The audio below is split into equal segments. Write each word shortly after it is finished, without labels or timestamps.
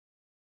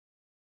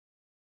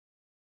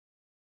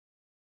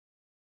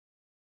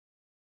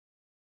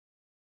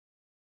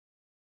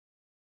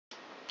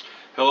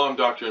Hello, I'm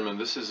Dr. Inman.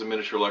 This is a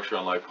miniature lecture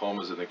on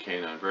lipomas in the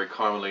canine. Very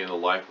commonly in the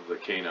life of the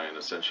canine,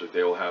 essentially,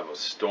 they will have a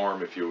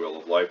storm, if you will,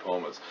 of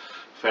lipomas.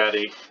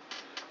 Fatty,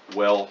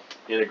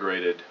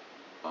 well-integrated,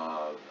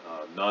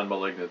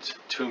 non-malignant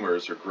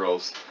tumors or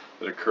growths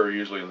that occur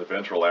usually in the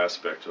ventral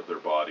aspect of their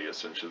body,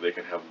 essentially. They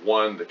can have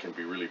one that can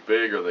be really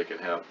big, or they can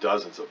have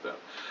dozens of them.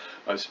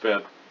 I've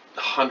spent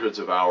hundreds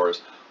of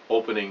hours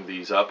opening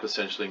these up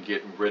essentially and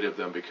getting rid of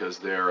them because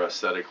they're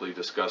aesthetically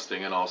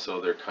disgusting, and also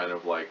they're kind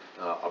of like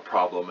a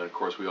problem. And of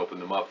course we open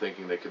them up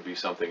thinking they could be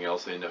something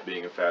else. They end up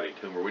being a fatty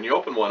tumor. When you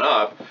open one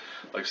up,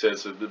 like I said,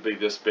 it's be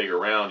this big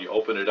around, you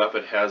open it up,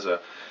 it has a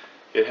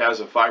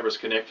fibrous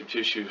connective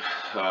tissue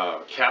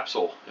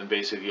capsule, and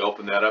basically you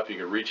open that up, you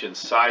can reach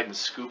inside and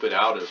scoop it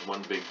out as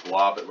one big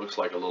blob. It looks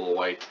like a little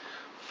white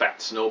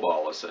fat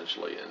snowball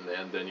essentially,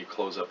 and then you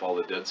close up all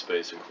the dead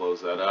space and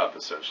close that up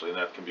essentially, and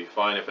that can be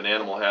fine. If an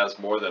animal has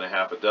more than a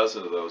half a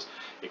dozen of those,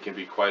 it can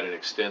be quite an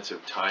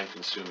extensive,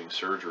 time-consuming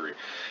surgery.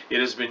 It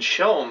has been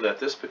shown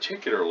that this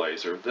particular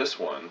laser, this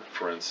one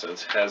for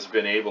instance, has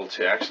been able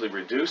to actually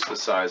reduce the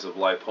size of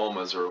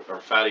lipomas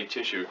or fatty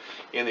tissue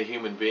in the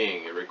human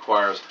being. It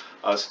requires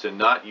us to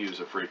not use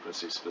a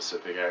frequency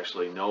specific,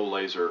 actually no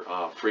laser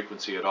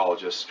frequency at all,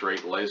 just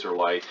straight laser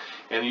light,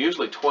 and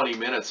usually 20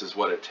 minutes is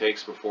what it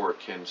takes before it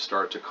can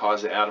start to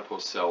cause the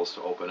adipose cells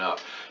to open up.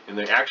 In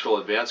the actual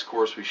advanced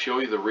course, we show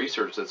you the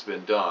research that's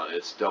been done.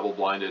 It's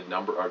double-blinded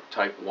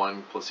type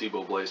 1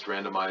 placebo-based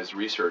randomized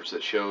research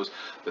that shows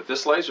that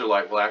this laser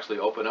light will actually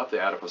open up the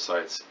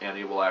adipocytes, and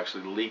it will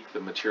actually leak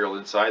the material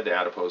inside the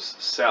adipose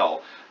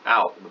cell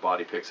out, and the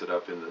body picks it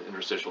up in the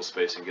interstitial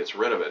space and gets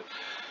rid of it.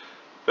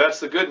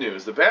 That's the good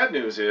news. The bad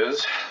news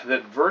is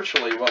that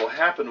virtually what will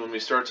happen when we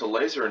start to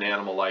laser an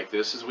animal like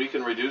this is we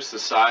can reduce the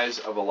size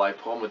of a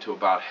lipoma to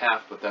about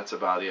half, but that's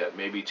about it.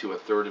 Maybe to a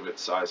third of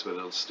its size, but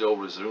it'll still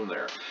resume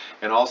there.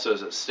 And also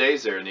as it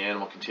stays there and the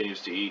animal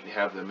continues to eat and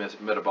have the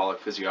metabolic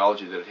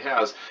physiology that it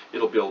has,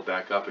 it'll build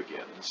back up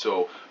again. And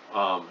so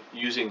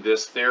using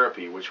this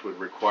therapy, which would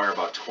require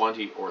about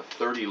 20 or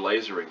 30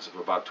 laserings of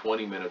about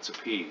 20 minutes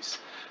apiece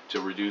to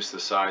reduce the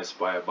size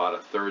by about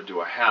a third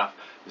to a half,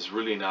 is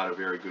really not a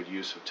very good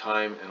use of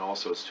time, and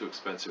also it's too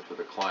expensive for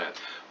the client.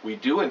 We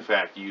do in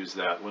fact use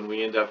that when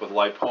we end up with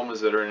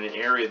lipomas that are in an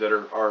area that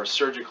are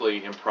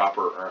surgically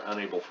improper or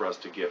unable for us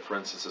to get. For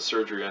instance, a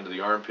surgery under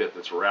the armpit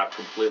that's wrapped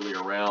completely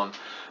around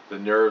the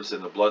nerves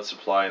and the blood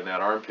supply in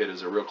that armpit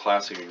is a real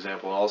classic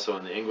example. Also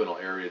in the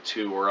inguinal area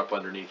too, or up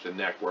underneath the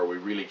neck where we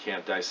really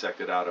can't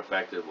dissect it out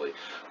effectively.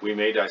 We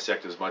may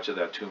dissect as much of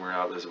that tumor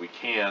out as we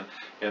can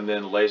and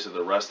then laser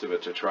the rest of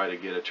it to try to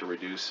get it to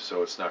reduce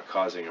so it's not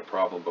causing a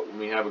problem. But when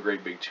we have a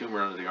great big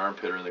tumor under the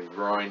armpit or in the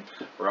groin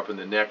or up in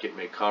the neck, it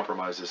may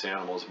compromise this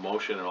animal's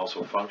motion and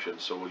also function,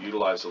 so we'll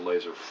utilize the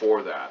laser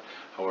for that.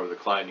 However, the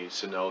client needs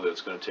to know that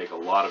it's going to take a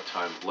lot of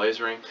time of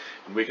lasering,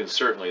 and we can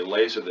certainly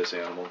laser this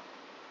animal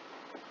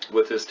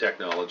with this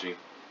technology.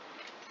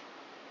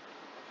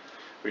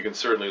 We can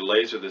certainly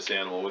laser this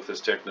animal with this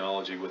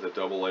technology with a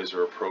double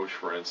laser approach,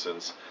 for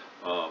instance.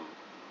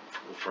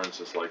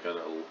 Like on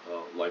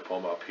a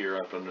lipoma up here,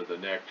 up under the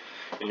neck,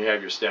 and you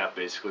have your staff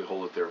basically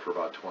hold it there for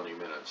about 20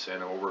 minutes.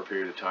 And over a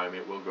period of time,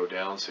 it will go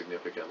down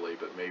significantly,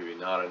 but maybe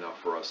not enough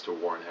for us to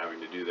warrant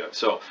having to do that.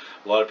 So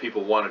a lot of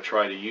people want to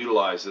try to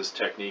utilize this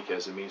technique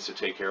as a means to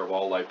take care of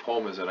all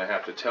lipomas, and I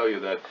have to tell you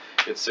that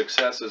its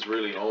success is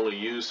really only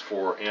used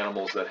for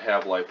animals that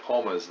have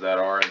lipomas that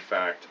are in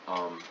fact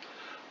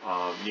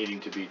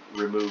needing to be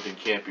removed and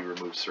can't be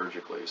removed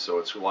surgically. So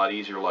it's a lot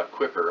easier, a lot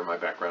quicker. My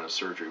background is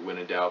surgery. When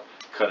in doubt,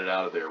 cut it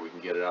out of there. We can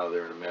get it out of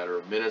there in a matter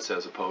of minutes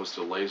as opposed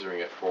to lasering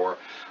it for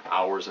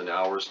hours and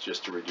hours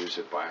just to reduce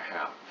it by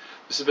half.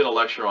 This has been a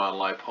lecture on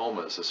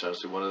lipomas,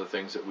 essentially one of the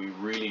things that we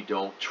really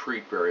don't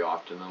treat very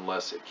often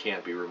unless it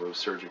can't be removed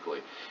surgically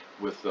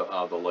with the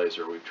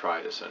laser we've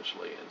tried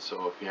essentially. And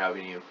so if you have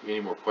any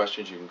more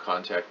questions, you can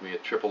contact me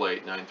at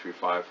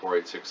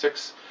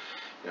 888-935-4866.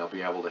 and I'll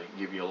be able to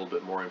give you a little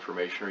bit more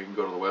information, or you can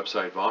go to the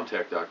website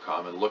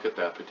vomtech.com and look at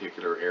that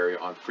particular area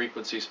on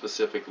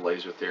frequency-specific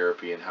laser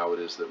therapy and how it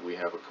is that we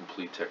have a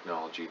complete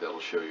technology that will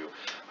show you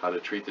how to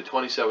treat the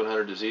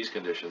 2,700 disease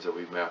conditions that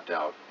we've mapped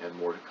out and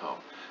more to come.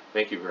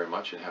 Thank you very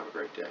much and have a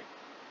great day.